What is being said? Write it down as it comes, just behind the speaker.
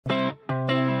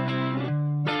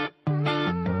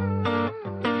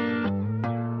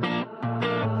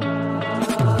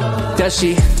Does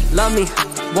she love me,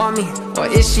 want me, or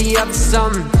is she up to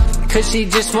something? Cause she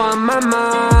just want my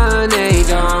money.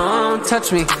 Don't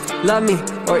touch me, love me,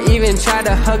 or even try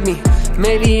to hug me.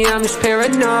 Maybe I'm just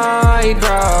paranoid,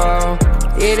 bro.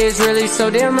 It is really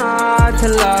so damn hard to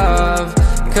love,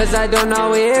 cause I don't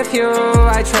know if you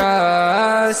I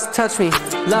trust. Touch me,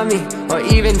 love me, or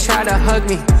even try to hug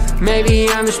me. Maybe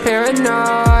I'm just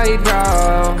paranoid,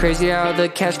 bro. Crazy how the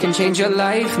cash can change your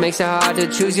life. Makes it hard to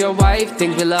choose your wife.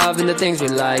 Things we love and the things we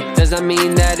like does not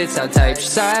mean that it's our type. She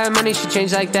saw her money, she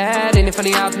changed like that. Ain't it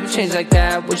funny how people change like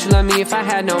that? Would she love me if I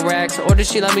had no racks? Or does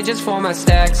she love me just for my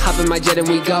stacks? Hop in my jet and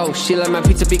we go. She like my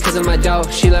pizza because of my dough.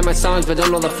 She like my songs but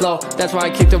don't know the flow. That's why I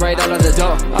kicked her right out of the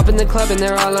door. Up in the club and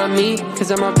they're all on me,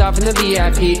 cause I'm roped off in the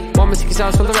VIP. Want my secret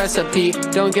sauce for the recipe.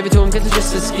 Don't give it to him cause it's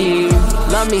just a scheme.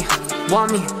 Love me,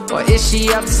 want me, or is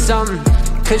she up to something?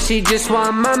 Cause she just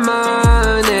want my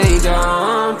money.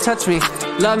 Don't touch me,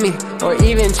 love me, or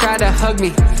even try to hug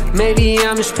me. Maybe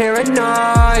I'm just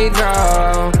paranoid,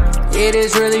 bro. It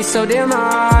is really so damn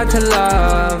hard to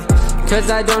love, cause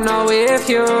I don't know if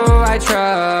you I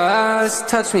trust.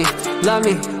 Touch me, love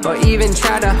me, or even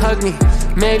try to hug me.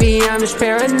 Maybe I'm just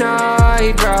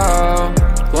paranoid, bro.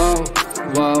 Whoa,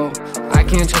 whoa, I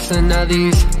can't trust none of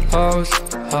these hoes,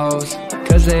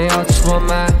 cause they all just want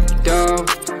my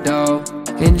dough.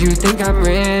 And you think I'm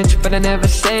rich, but I never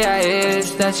say I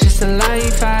is. That's just the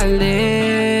life I live.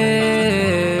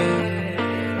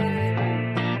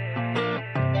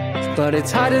 But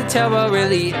it's hard to tell what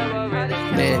really,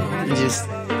 man,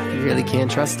 you really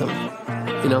can't trust them,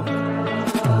 you know?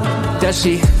 Does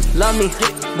she love me,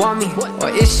 want me, or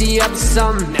is she up to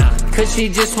something? Cause she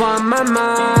just want my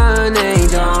money.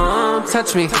 Don't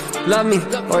touch me, love me,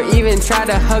 or even try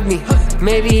to hug me.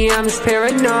 Maybe I'm just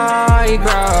paranoid,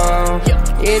 bro.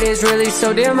 It is really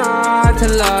so damn hard to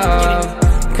love,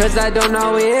 cause I don't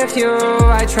know if you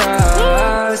I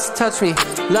trust. Touch me,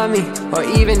 love me, or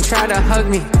even try to hug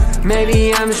me.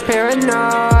 Maybe I'm just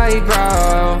paranoid,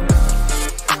 bro.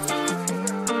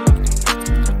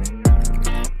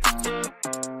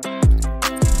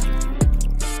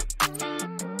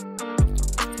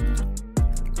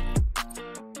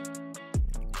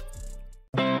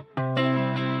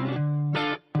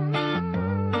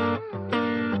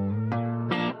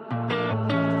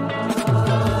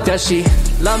 Does she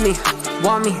love me,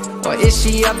 want me, or is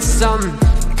she up to something?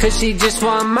 Cause she just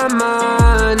want my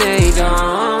money.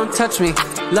 Don't touch me,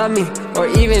 love me, or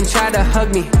even try to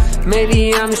hug me.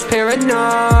 Maybe I'm just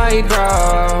paranoid,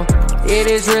 bro. It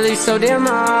is really so damn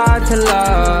hard to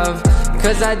love,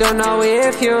 cause I don't know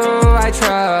if you I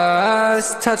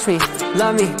trust. Touch me,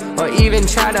 love me, or even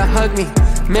try to hug me.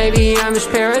 Maybe I'm just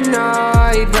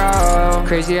paranoid, bro.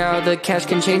 Crazy how the cash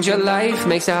can change your life.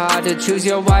 Makes it hard to choose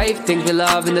your wife. Things we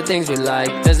love and the things we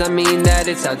like does not mean that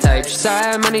it's our type. She saw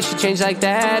her money, she changed like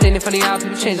that. Ain't it funny how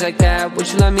people change like that? Would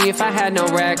she love me if I had no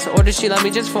racks? Or does she love me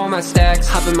just for my stacks?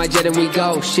 Hop in my jet and we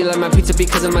go. She like my pizza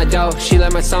because of my dough. She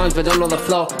like my songs but don't know the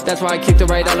flow. That's why I kicked her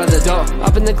right out of the door.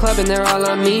 Up in the club and they're all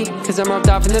on me, cause I'm roped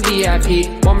off in the VIP.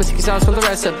 Want my secret sauce for the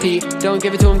recipe. Don't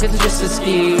give it to him cause it's just a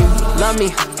scheme. Love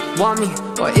me, want me,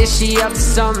 or is she up to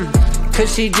something?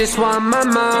 Cause she just want my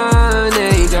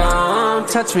money. Don't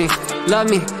touch me, love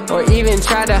me, or even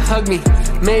try to hug me.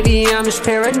 Maybe I'm just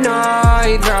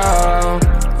paranoid, bro.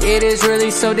 It is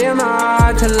really so damn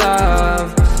hard to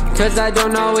love, cause I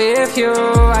don't know if you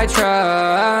I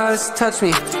trust. Touch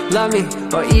me, love me,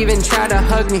 or even try to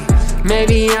hug me.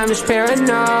 Maybe I'm just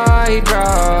paranoid,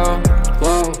 bro.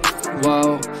 Whoa,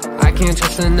 whoa, I can't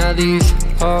trust none of these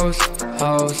hoes,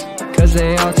 cause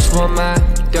they all just want my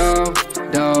dough.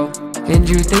 And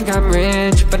you think I'm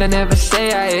rich, but I never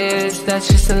say I is. That's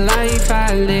just the life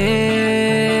I live.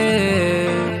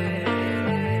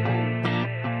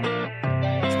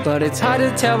 But it's hard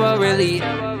to tell what really,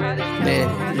 man,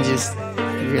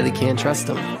 you really can't trust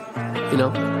them, you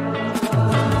know?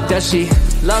 Does she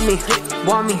love me,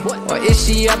 want me, or is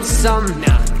she up to something?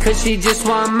 Cause she just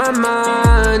want my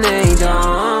money.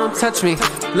 Don't touch me,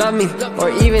 love me,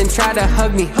 or even try to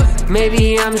hug me.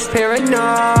 Maybe I'm just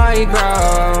paranoid,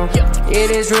 bro. It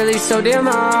is really so damn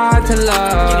hard to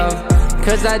love,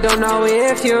 cause I don't know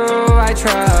if you I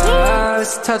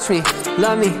trust. Touch me,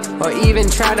 love me, or even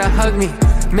try to hug me.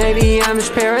 Maybe I'm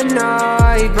just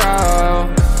paranoid, bro.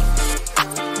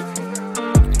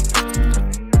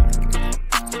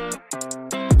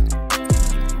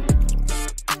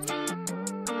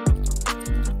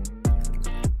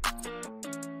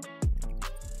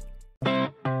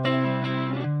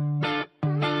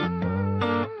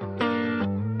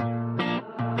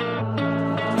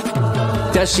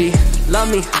 Does she love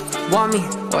me, want me,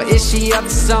 or is she up to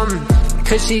something?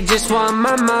 cause she just want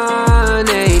my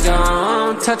money.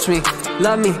 Don't touch me,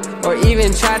 love me, or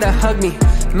even try to hug me.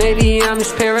 Maybe I'm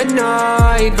just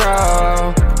paranoid,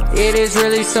 bro. It is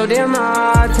really so damn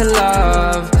hard to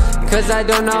love, cause I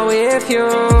don't know if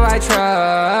I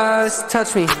trust.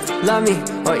 Touch me, love me,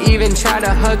 or even try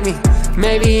to hug me.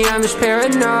 Maybe I'm just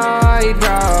paranoid,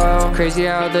 bro. Crazy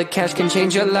how the cash can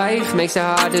change your life. Makes it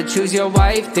hard to choose your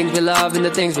wife. Things we love and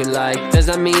the things we like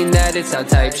doesn't mean that it's our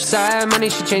type. She saw her money,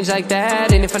 she changed like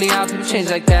that. Ain't it funny how people change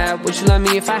like that? Would she love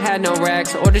me if I had no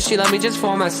racks? Or does she love me just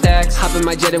for my stacks? Hop in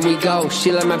my jet and we go.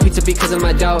 She like my pizza because of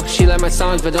my dough. She like my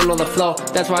songs but don't know the flow.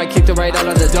 That's why I kicked her right out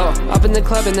of the door. Up in the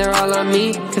club and they're all on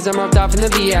me, cause I'm roped off in the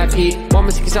VIP. Want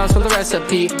my secret sauce for the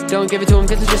recipe. Don't give it to him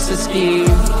cause it's just a scheme.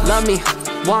 Love me,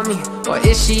 want me, or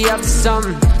is she up to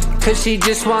something? Cause she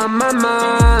just want my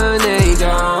money.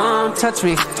 Don't touch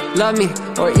me, love me,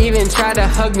 or even try to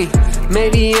hug me.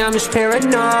 Maybe I'm just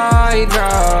paranoid,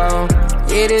 bro.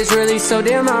 It is really so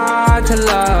damn hard to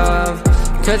love,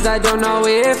 cause I don't know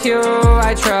if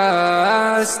I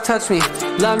trust. Touch me,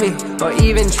 love me, or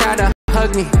even try to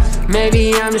hug me.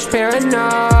 Maybe I'm just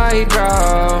paranoid,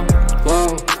 bro.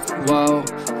 Whoa, whoa,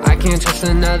 I can't trust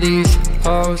none of these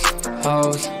hoes,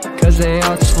 cause they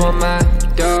all just want my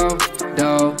dough.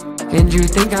 And you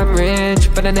think I'm rich,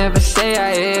 but I never say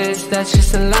I is. That's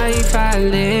just the life I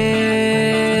live.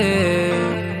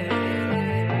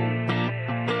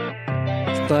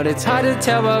 But it's hard to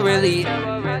tell what really,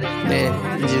 man,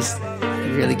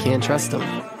 you really can't trust them,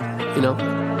 you know?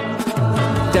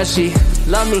 Does she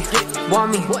love me,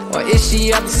 want me, or is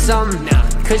she up to something?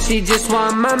 Cause she just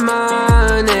want my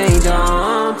money.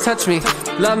 Don't touch me,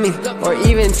 love me, or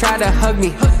even try to hug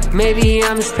me. Maybe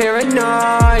I'm just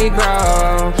paranoid,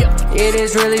 bro. It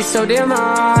is really so damn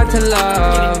hard to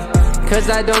love, cause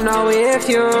I don't know if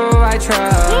I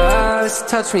trust.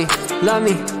 Touch me, love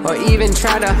me, or even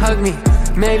try to hug me.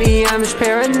 Maybe I'm just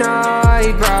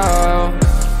paranoid, bro.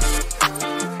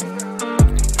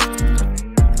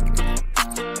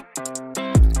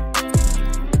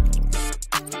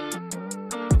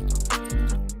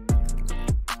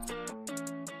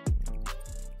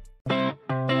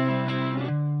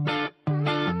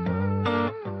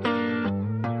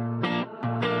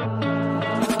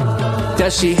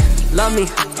 Does she love me,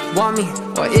 want me,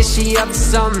 or is she up to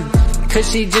something? Cause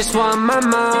she just want my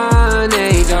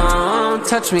money. Don't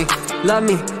touch me, love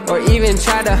me, or even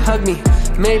try to hug me.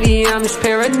 Maybe I'm just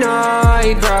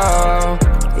paranoid, bro.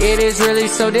 It is really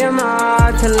so damn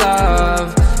hard to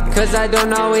love, cause I don't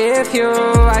know if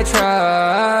I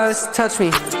trust. Touch me,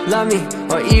 love me,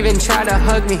 or even try to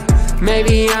hug me.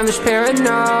 Maybe I'm just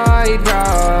paranoid,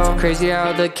 bro. Crazy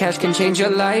how the cash can change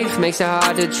your life. Makes it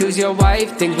hard to choose your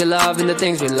wife. Things we love and the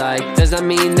things we like doesn't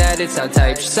mean that it's our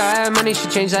type. She saw her money, she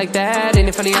changed like that. Ain't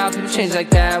it funny how people change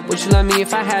like that? Would she love me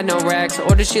if I had no racks?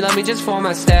 Or does she love me just for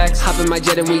my stacks? Hop in my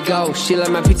jet and we go. She like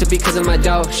my pizza because of my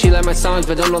dough. She like my songs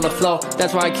but don't know the flow.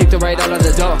 That's why I kicked her right out of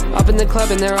the door. Up in the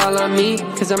club and they're all on me,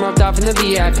 cause I'm roped off in the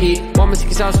VIP. Want my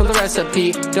secret sauce for the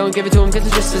recipe. Don't give it to him cause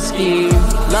it's just a scheme.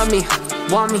 Love me,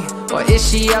 want me, or is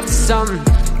she up to something?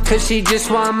 Cause she just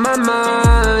want my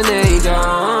money.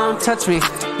 Don't touch me,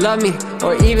 love me,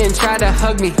 or even try to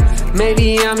hug me.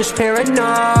 Maybe I'm just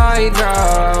paranoid,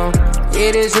 bro.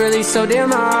 It is really so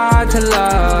damn hard to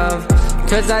love,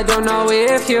 cause I don't know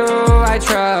if I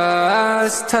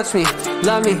trust. Touch me,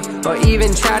 love me, or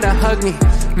even try to hug me.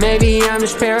 Maybe I'm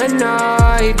just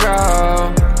paranoid,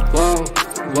 bro. Whoa,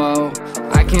 whoa,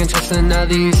 I can't trust none of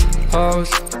these hoes,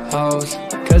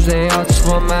 cause they all just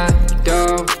want my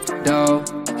dough.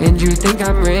 And you think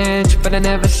I'm rich, but I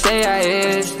never say I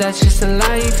is. That's just the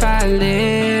life I live.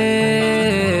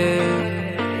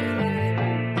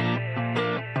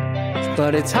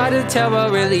 But it's hard to tell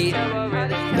what really,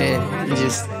 man,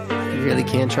 you really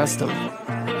can't trust them,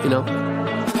 you know?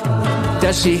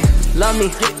 Does she love me,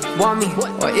 want me,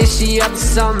 or is she up to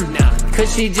something?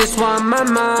 Cause she just want my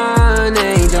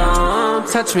money. Don't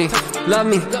touch me, love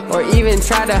me, or even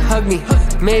try to hug me.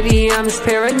 Maybe I'm just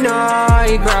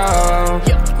paranoid, bro.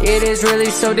 It is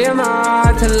really so damn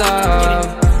hard to love,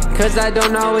 cause I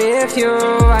don't know if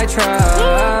I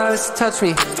trust. Touch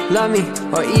me, love me,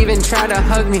 or even try to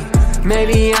hug me.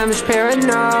 Maybe I'm just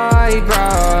paranoid,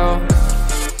 bro.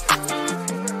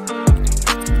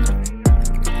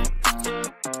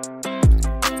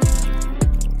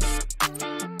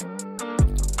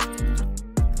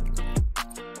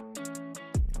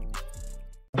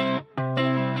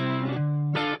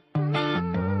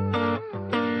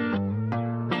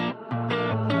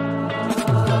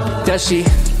 Does she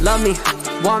love me,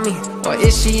 want me, or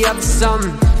is she up to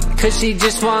something? Cause she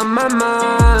just want my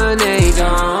money.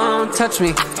 Don't touch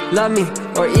me, love me,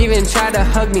 or even try to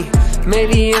hug me.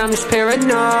 Maybe I'm just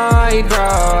paranoid,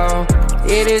 bro.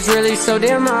 It is really so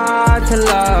damn hard to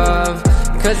love,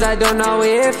 'cause I don't know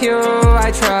if you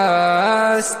I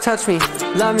trust. Touch me,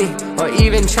 love me, or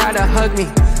even try to hug me.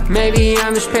 Maybe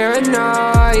I'm just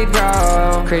paranoid,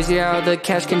 bro. Crazy how the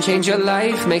cash can change your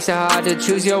life. Makes it hard to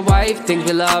choose your wife. Things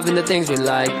we love and the things we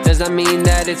like does not mean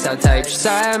that it's our type. She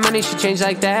saw money should change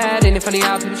like that. Ain't it funny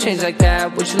how people change like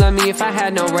that? Would she love me if I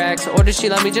had no racks, or does she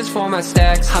love me just for my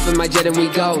stacks? Hop in my jet and we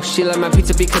go. She like my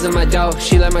pizza because of my dough.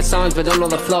 She like my songs but don't know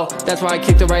the flow. That's why I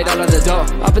kicked her right out of the door.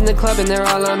 Up in the club and they're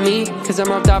all on me, 'cause I'm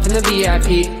roped off in the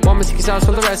VIP. Want my secret sauce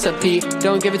for the recipe.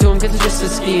 Don't give it to him 'cause it's just a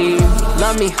scheme.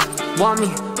 Love me, want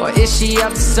me, or is she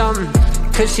up to something?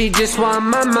 'Cause she just want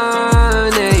my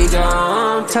money.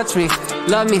 Don't touch me,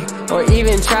 love me, or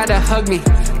even try to hug me.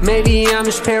 Maybe I'm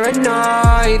just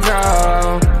paranoid,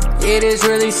 bro. It is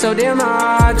really so damn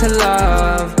hard to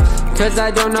love, 'cause I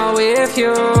don't know if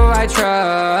you I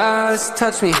trust.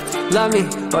 Touch me, love me,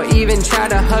 or even try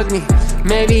to hug me.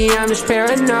 Maybe I'm just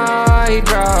paranoid,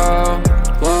 bro.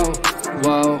 Whoa,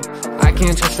 whoa, I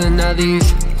can't trust none of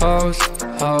these hoes,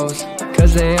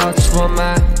 'cause they all just want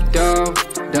my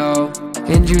dough.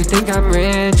 And you think I'm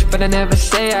rich, but I never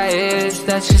say I is.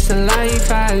 That's just the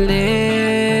life I live.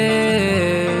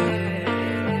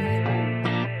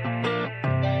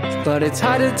 But it's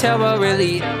hard to tell what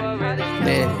really,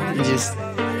 man,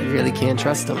 you really can't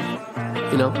trust them,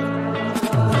 you know?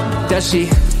 Does she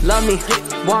love me,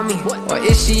 want me, or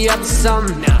is she up to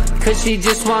something? 'Cause she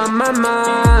just want my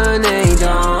money.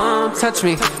 Don't touch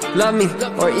me, love me,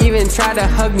 or even try to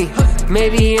hug me.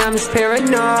 Maybe I'm just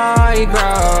paranoid,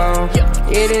 bro.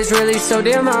 It is really so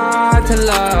damn hard to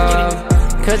love,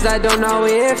 'cause I don't know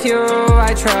if you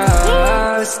I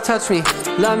trust. Touch me,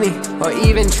 love me, or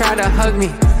even try to hug me.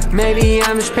 Maybe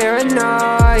I'm just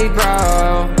paranoid,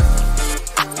 bro.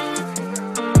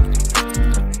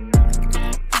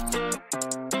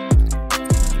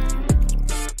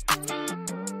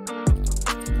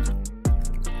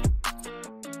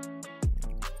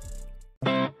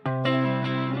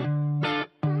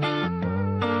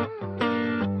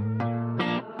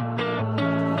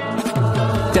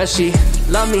 Does she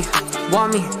love me,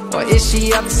 want me, or is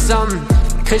she up to something?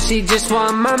 'Cause she just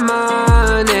want my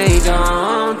money.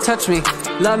 Don't touch me,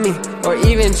 love me, or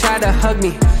even try to hug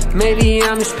me. Maybe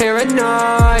I'm just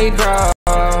paranoid,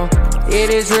 bro. It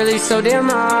is really so damn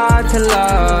hard to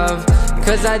love,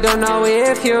 'cause I don't know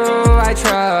if you I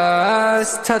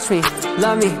trust. Touch me,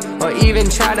 love me, or even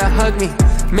try to hug me.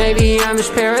 Maybe I'm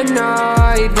just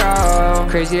paranoid, bro.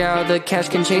 Crazy how the cash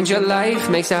can change your life.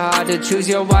 Makes it hard to choose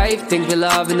your wife. Things we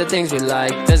love and the things we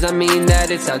like does not mean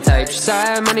that it's our type. She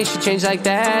saw money should change like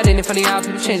that. Ain't it funny how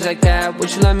people change like that? Would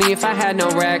she love me if I had no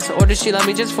racks, or does she love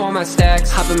me just for my stacks?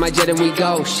 Hop in my jet and we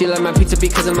go. She like my pizza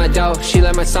because of my dough. She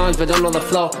like my songs but don't know the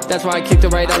flow. That's why I kicked her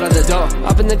right out of the door.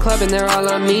 Up in the club and they're all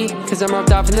on me, 'cause I'm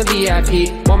roped off in the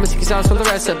VIP. Want my secret sauce for the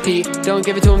recipe. Don't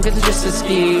give it to him 'cause it's just a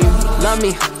scheme. Love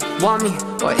me, want me,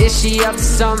 or is she up to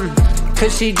something?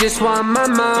 'Cause she just want my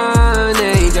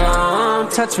money.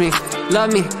 Don't touch me,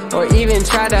 love me, or even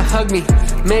try to hug me.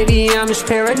 Maybe I'm just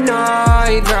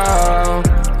paranoid, bro.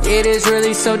 It is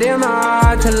really so damn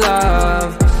hard to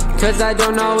love, 'cause I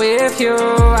don't know if you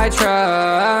I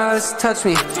trust. Touch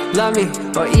me, love me,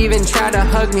 or even try to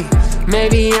hug me.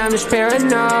 Maybe I'm just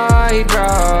paranoid,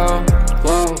 bro.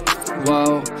 Whoa,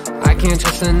 whoa, I can't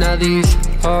trust none of these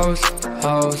hoes,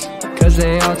 'cause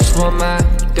they all just want my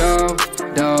dough.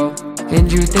 And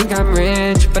you think I'm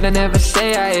rich, but I never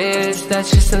say I is.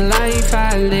 That's just the life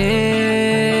I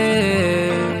live.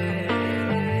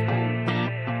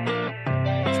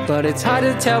 But it's hard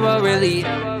to tell what really,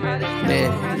 man,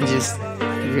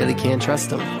 you really can't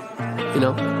trust them, you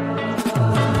know?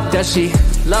 Does she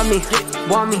love me,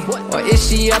 want me, or is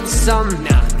she up to something?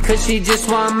 'Cause she just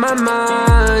want my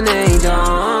money.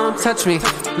 Don't touch me,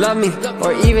 love me,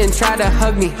 or even try to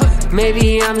hug me.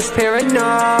 Maybe I'm just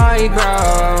paranoid,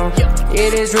 bro.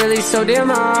 It is really so damn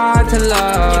hard to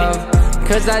love,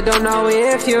 'cause I don't know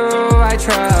if you I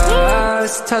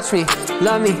trust. Touch me,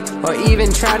 love me, or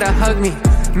even try to hug me.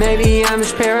 Maybe I'm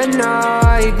just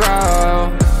paranoid, bro.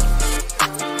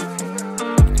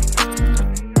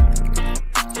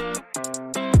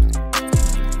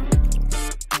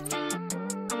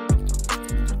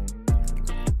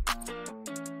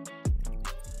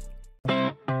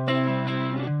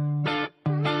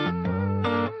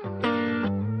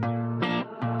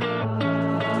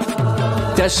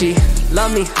 Does she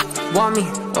love me, want me,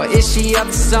 or is she up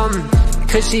to something?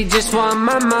 'Cause she just want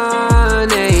my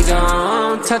money.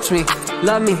 Don't touch me,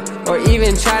 love me, or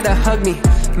even try to hug me.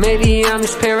 Maybe I'm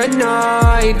just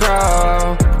paranoid,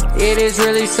 bro. It is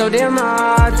really so damn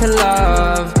hard to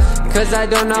love, 'cause I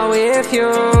don't know if you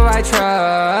I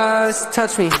trust.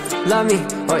 Touch me, love me,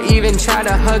 or even try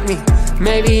to hug me.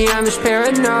 Maybe I'm just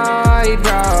paranoid,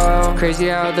 bro. Crazy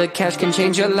how the cash can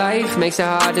change your life. Makes it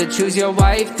hard to choose your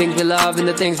wife. Things we love and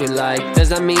the things we like does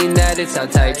not mean that it's our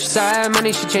type. She saw her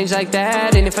money, she changed like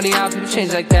that. Ain't it funny how people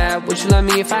change like that? Would she love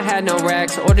me if I had no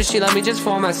racks? Or does she love me just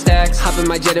for my stacks? Hop in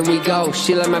my jet and we go.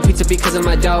 She like my pizza because of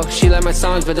my dough. She like my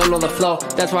songs but don't know the flow.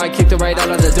 That's why I kicked her right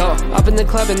out of the door. Up in the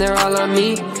club and they're all on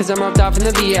me, 'cause I'm roped off in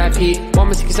the VIP. Want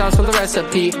my secret sauce for the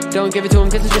recipe. Don't give it to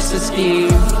him 'cause it's just a scheme.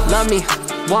 Love me,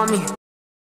 want me.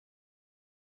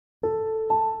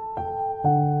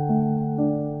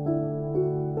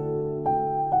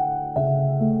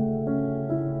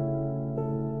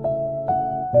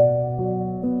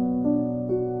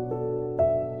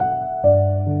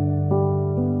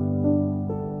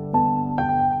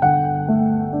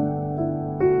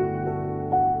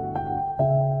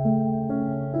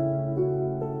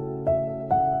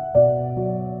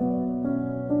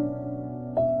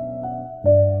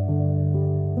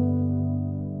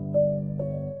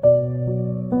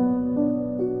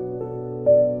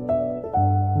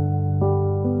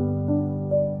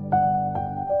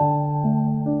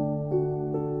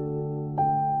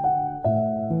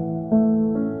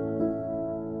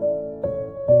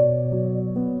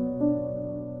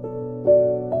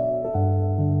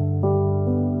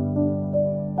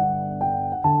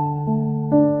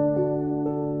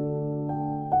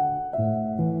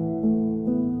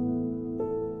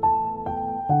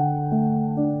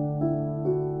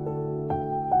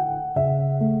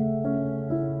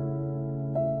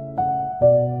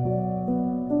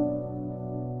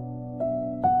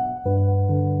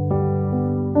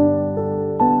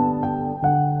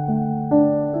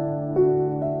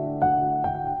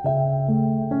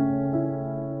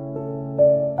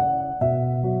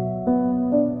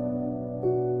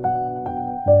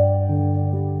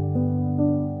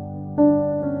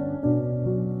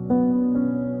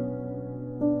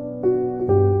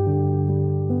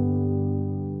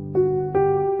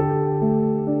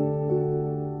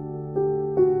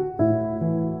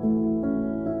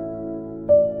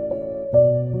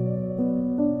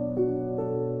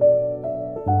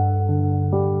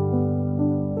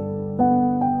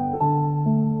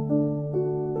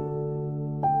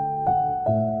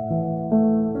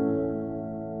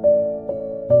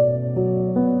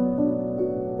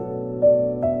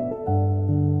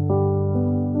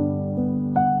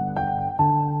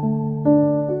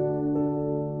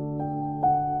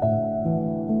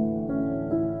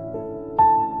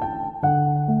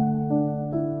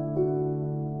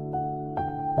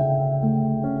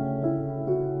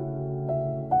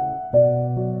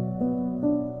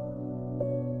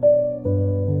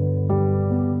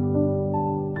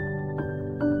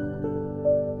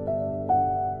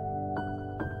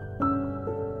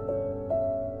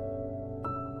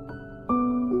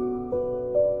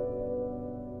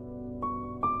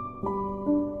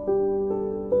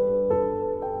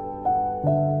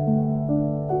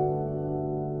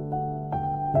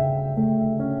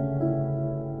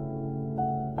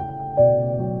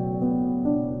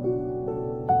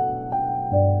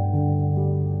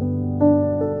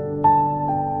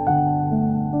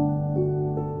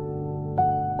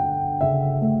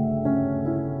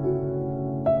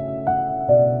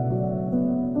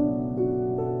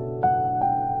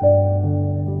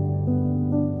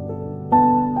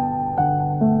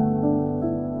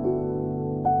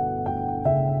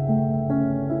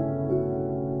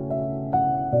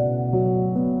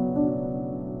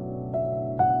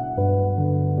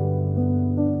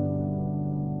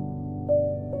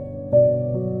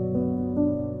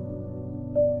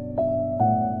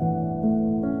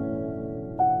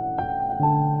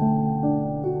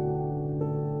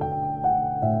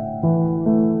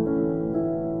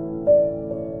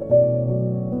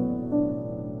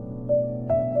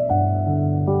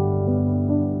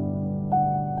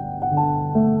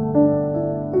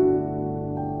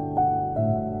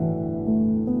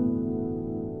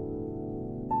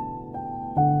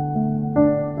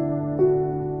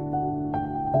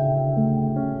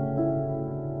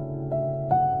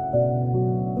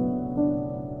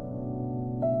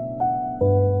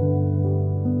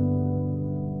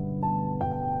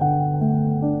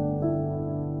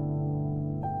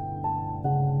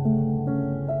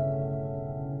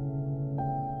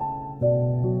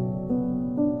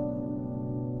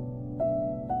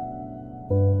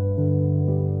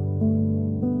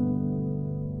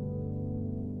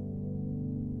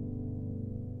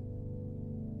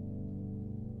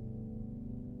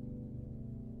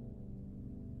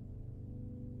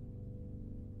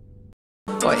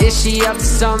 or is she up to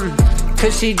something?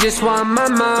 Cause she just want my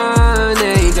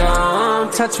money.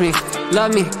 Don't touch me,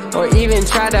 love me, or even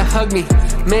try to hug me.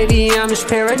 Maybe I'm just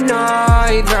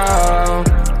paranoid, bro.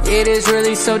 It is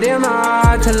really so damn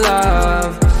hard to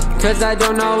love, cause I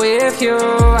don't know if you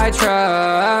I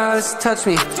trust. Touch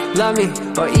me, love me,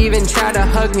 or even try to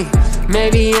hug me.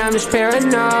 Maybe I'm just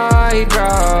paranoid,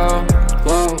 bro.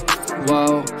 Whoa,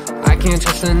 whoa, I can't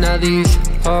trust none of these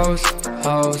hoes,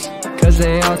 cause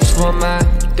they all just want my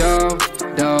dough.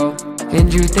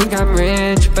 And you think I'm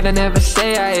rich, but I never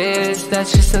say I is.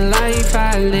 That's just the life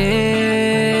I live.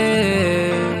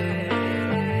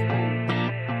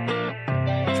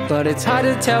 But it's hard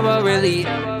to tell what really,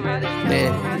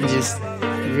 man,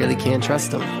 you really can't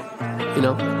trust them, you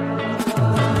know?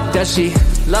 Does she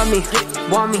love me,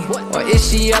 want me, or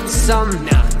is she up to something?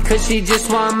 Cause she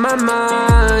just want my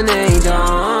money.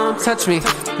 Don't touch me,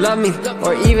 love me,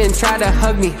 or even try to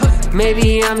hug me.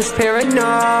 Maybe I'm just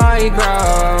paranoid,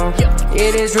 bro.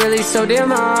 It is really so damn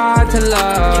hard to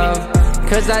love,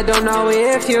 cause I don't know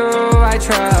if you I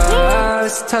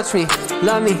trust. Touch me,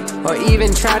 love me, or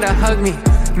even try to hug me.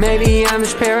 Maybe I'm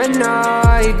just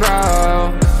paranoid,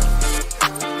 bro.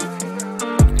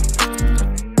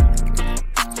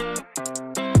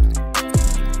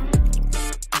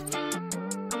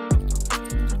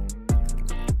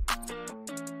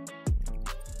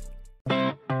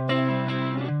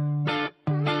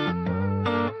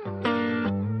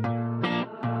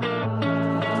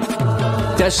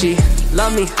 Does she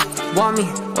love me, want me,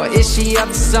 or is she up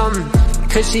to something?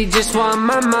 Cause she just want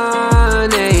my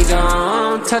money.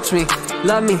 Don't touch me,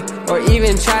 love me, or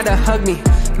even try to hug me.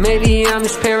 Maybe I'm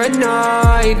just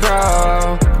paranoid,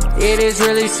 bro. It is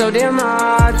really so damn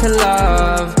hard to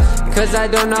love, cause I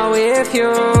don't know if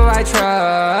you I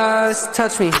trust.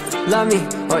 Touch me, love me,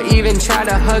 or even try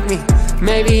to hug me.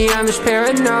 Maybe I'm just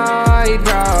paranoid,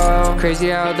 bro. Crazy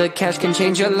how the cash can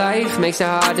change your life. Makes it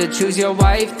hard to choose your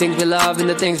wife. Things we love and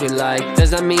the things we like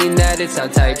does not mean that it's our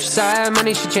type. She saw how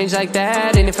money should change like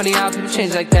that. Ain't it funny how people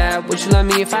change like that? Would she love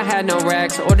me if I had no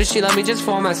racks? Or does she love me just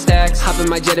for my stacks? Hop in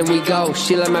my jet and we go.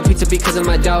 She like my pizza because of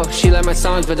my dough. She like my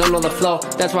songs but don't know the flow.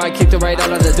 That's why I kicked her right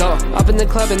out of the door. Up in the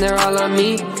club and they're all on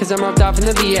me, cause I'm roped off in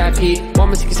the VIP.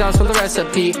 Want my secret sauce for the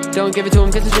recipe. Don't give it to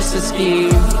him cause it's just a scheme.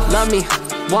 Love me,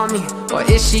 want me, or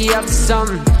is she up to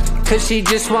something? Cause she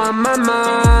just want my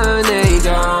money.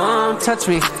 Don't touch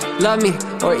me, love me,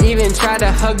 or even try to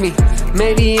hug me.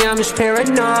 Maybe I'm just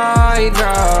paranoid,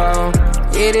 bro.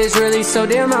 It is really so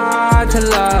damn hard to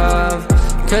love,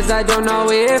 cause I don't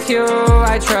know if you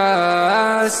I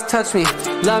trust. Touch me,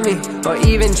 love me, or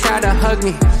even try to hug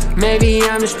me. Maybe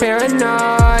I'm just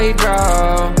paranoid,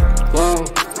 bro. Whoa,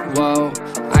 whoa,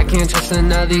 I can't trust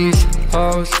none of these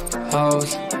hoes,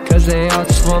 cause they all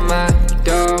just want my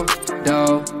dough.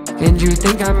 And you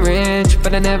think I'm rich,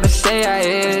 but I never say I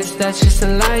is. That's just the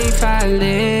life I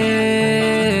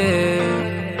live.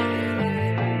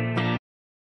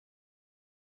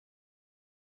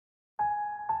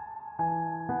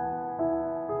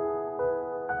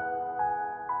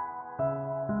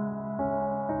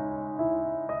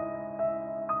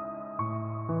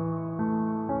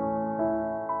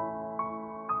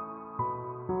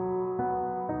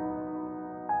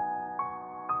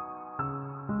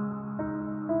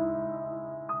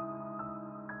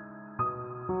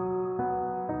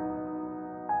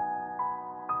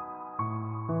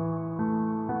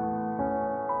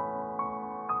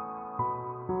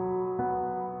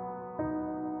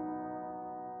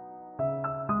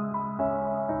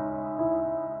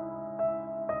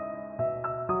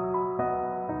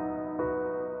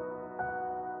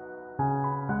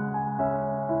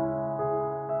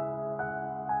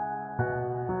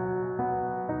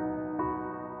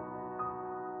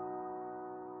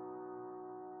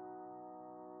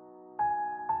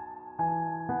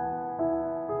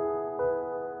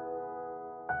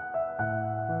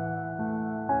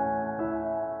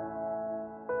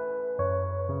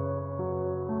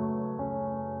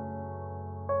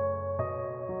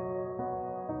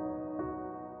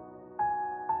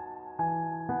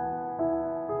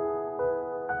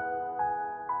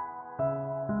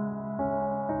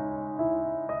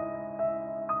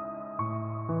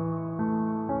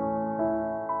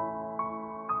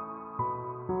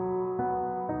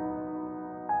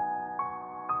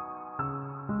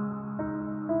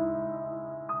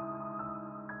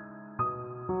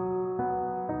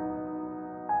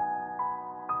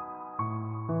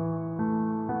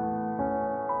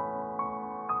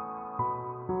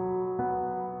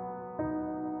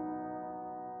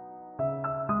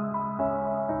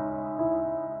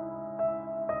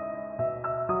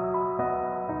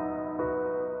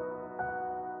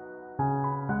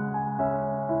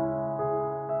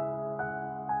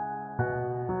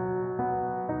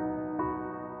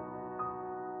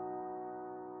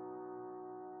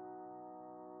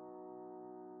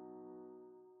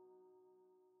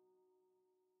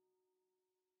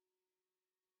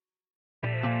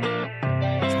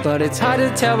 but it's hard to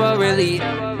tell what really.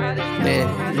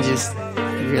 Man,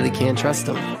 you really can't trust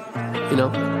them, you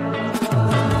know?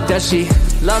 Does she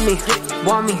love me,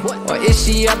 want me, or is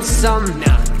she up to something?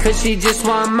 Cause she just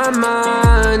want my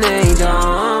money.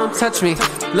 Don't touch me,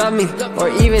 love me, or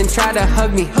even try to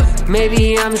hug me.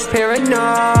 Maybe I'm just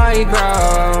paranoid,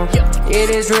 bro. It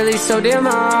is really so damn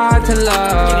hard to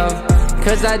love,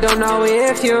 cause I don't know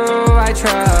if you I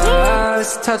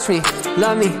trust. Touch me,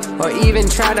 love me, or even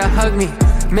try to hug me.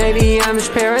 Maybe I'm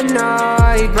just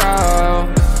paranoid, bro.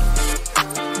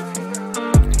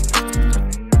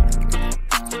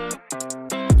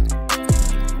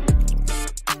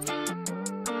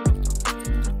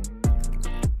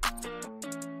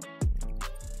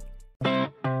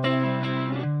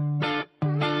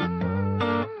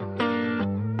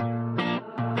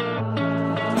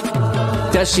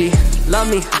 Does she love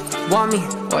me, want me,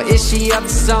 or is she up to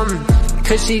something?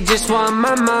 Cause she just want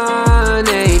my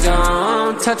money.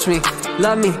 Don't touch me,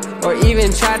 love me, or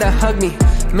even try to hug me.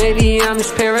 Maybe I'm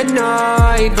just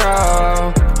paranoid,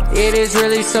 bro. It is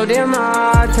really so damn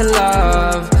hard to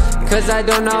love, cause I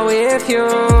don't know if you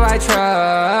I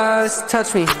trust.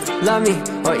 Touch me, love me,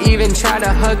 or even try to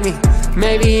hug me.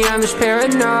 Maybe I'm just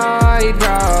paranoid,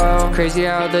 bro. Crazy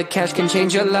how the cash can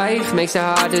change your life. Makes it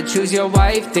hard to choose your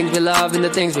wife. Things we love and the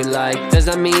things we like does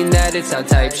not mean that it's our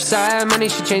type. She saw I had money,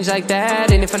 she changed like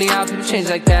that. Ain't it funny how people change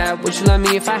like that? Would she love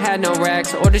me if I had no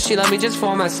racks? Or does she love me just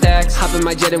for my stacks? Hop in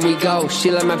my jet and we go.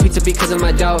 She like my pizza because of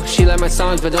my dough. She like my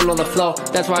songs but don't know the flow.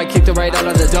 That's why I kicked her right out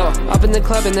of the door. Up in the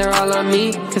club and they're all on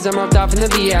me, cause I'm roped off in the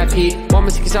VIP. Want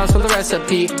my secret sauce for the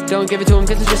recipe. Don't give it to him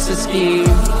cause it's just a scheme.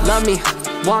 Love me,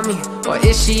 want me, or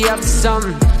is she up to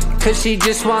something? Cause she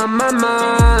just want my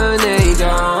money.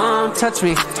 Don't touch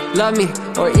me, love me,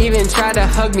 or even try to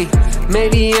hug me.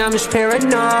 Maybe I'm just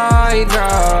paranoid,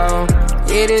 bro.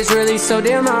 It is really so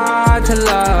damn hard to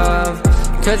love,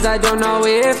 cause I don't know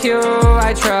if you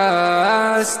I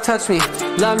trust. Touch me,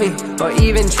 love me, or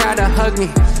even try to hug me.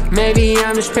 Maybe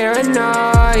I'm just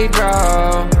paranoid,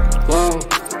 bro. Whoa,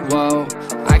 whoa,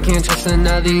 I can't trust none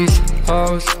of these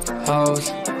hoes,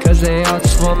 cause they all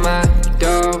just want my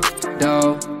dough.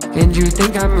 And you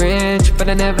think I'm rich, but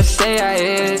I never say I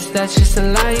is. That's just the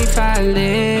life I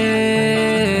live.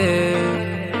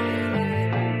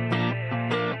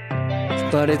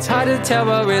 But it's hard to tell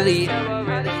what really.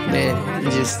 Man,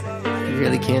 you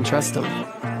really can't trust them,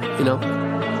 you know?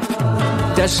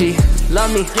 Does she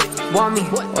love me, want me,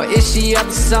 or is she up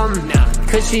to something?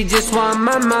 Cause she just want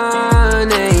my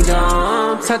money.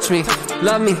 Don't touch me,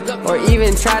 love me, or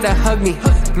even try to hug me.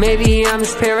 Maybe I'm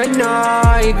just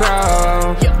paranoid,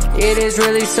 bro. It is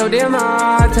really so damn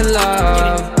hard to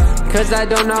love, cause I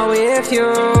don't know if you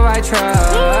I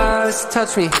trust.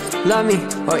 Touch me, love me,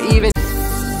 or even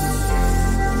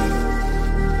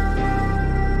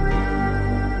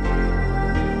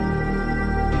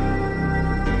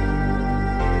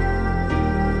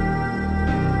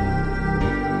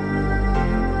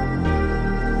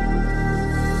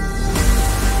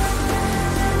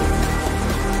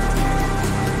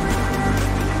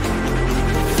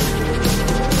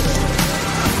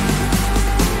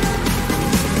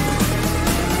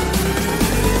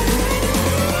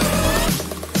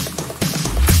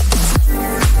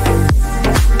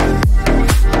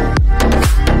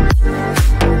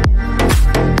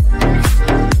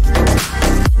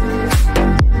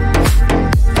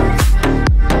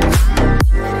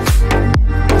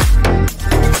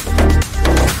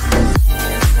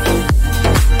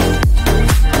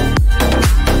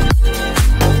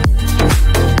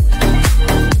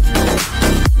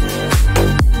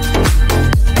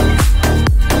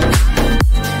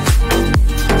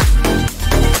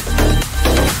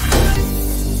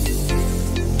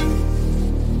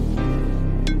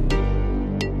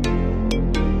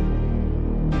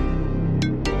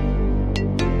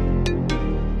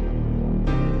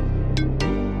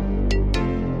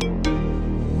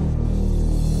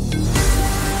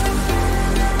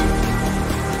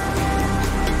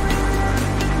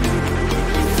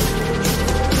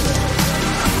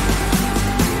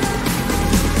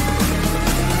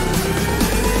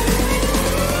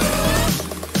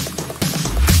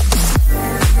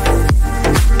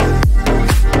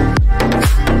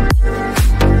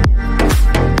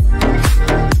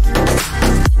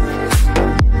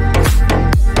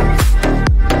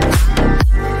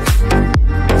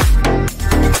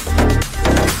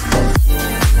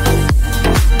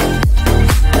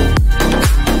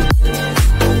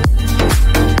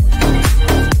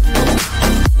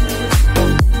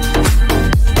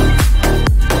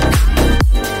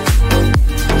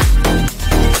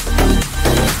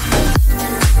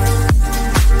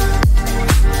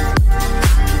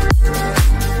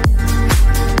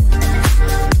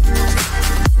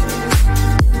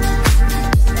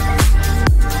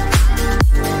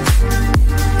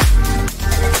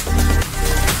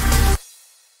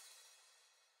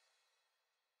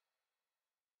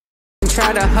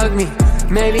try to hug me.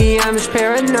 Maybe I'm just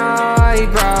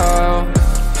paranoid, bro.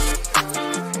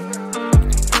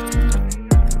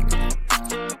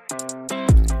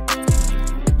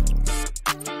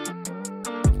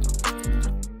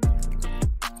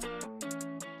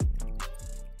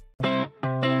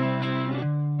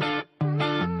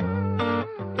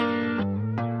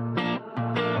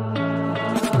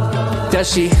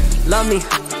 Does she love me,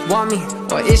 want me,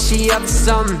 or is she up to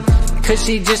something? Cause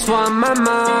she just want my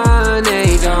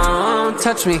money. Don't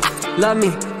touch me, love me,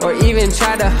 or even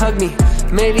try to hug me.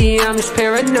 Maybe I'm just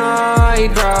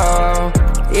paranoid, bro.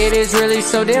 It is really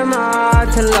so damn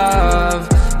hard to love,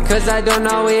 cause I don't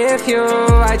know if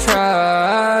I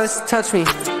trust. Touch me,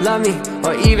 love me,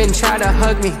 or even try to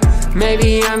hug me.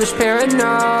 Maybe I'm just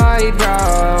paranoid,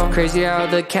 bro. Crazy how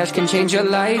the cash can change your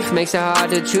life. Makes it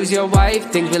hard to choose your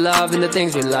wife. Things we love and the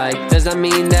things we like does not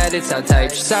mean that it's our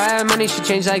type. She saw I had money, she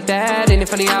changed like that. Ain't it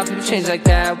funny how people change like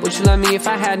that? Would she love me if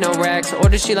I had no racks? Or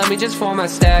does she love me just for my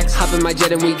stacks? Hop in my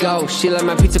jet and we go. She like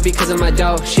my pizza because of my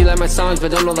dough. She like my songs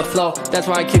but don't know the flow. That's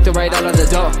why I kicked her right out of the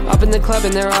door. Up in the club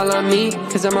and they're all on me,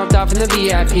 cause I'm roped off in the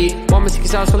VIP. Want my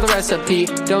secret sauce for the recipe.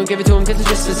 Don't give it to him cause it's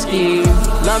just a scheme.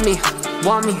 Love me,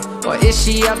 want me, or is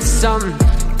she up to something?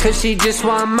 Cause she just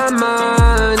want my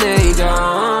money.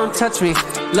 Don't touch me,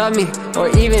 love me, or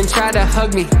even try to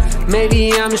hug me.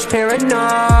 Maybe I'm just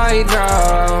paranoid,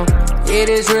 bro. It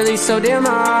is really so damn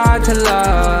hard to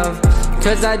love,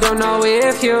 cause I don't know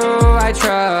if I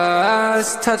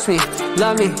trust. Touch me,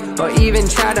 love me, or even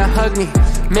try to hug me.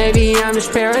 Maybe I'm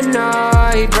just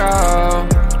paranoid, bro.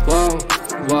 Whoa,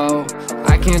 whoa,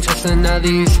 I can't trust none of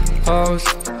these hoes,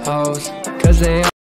 cause they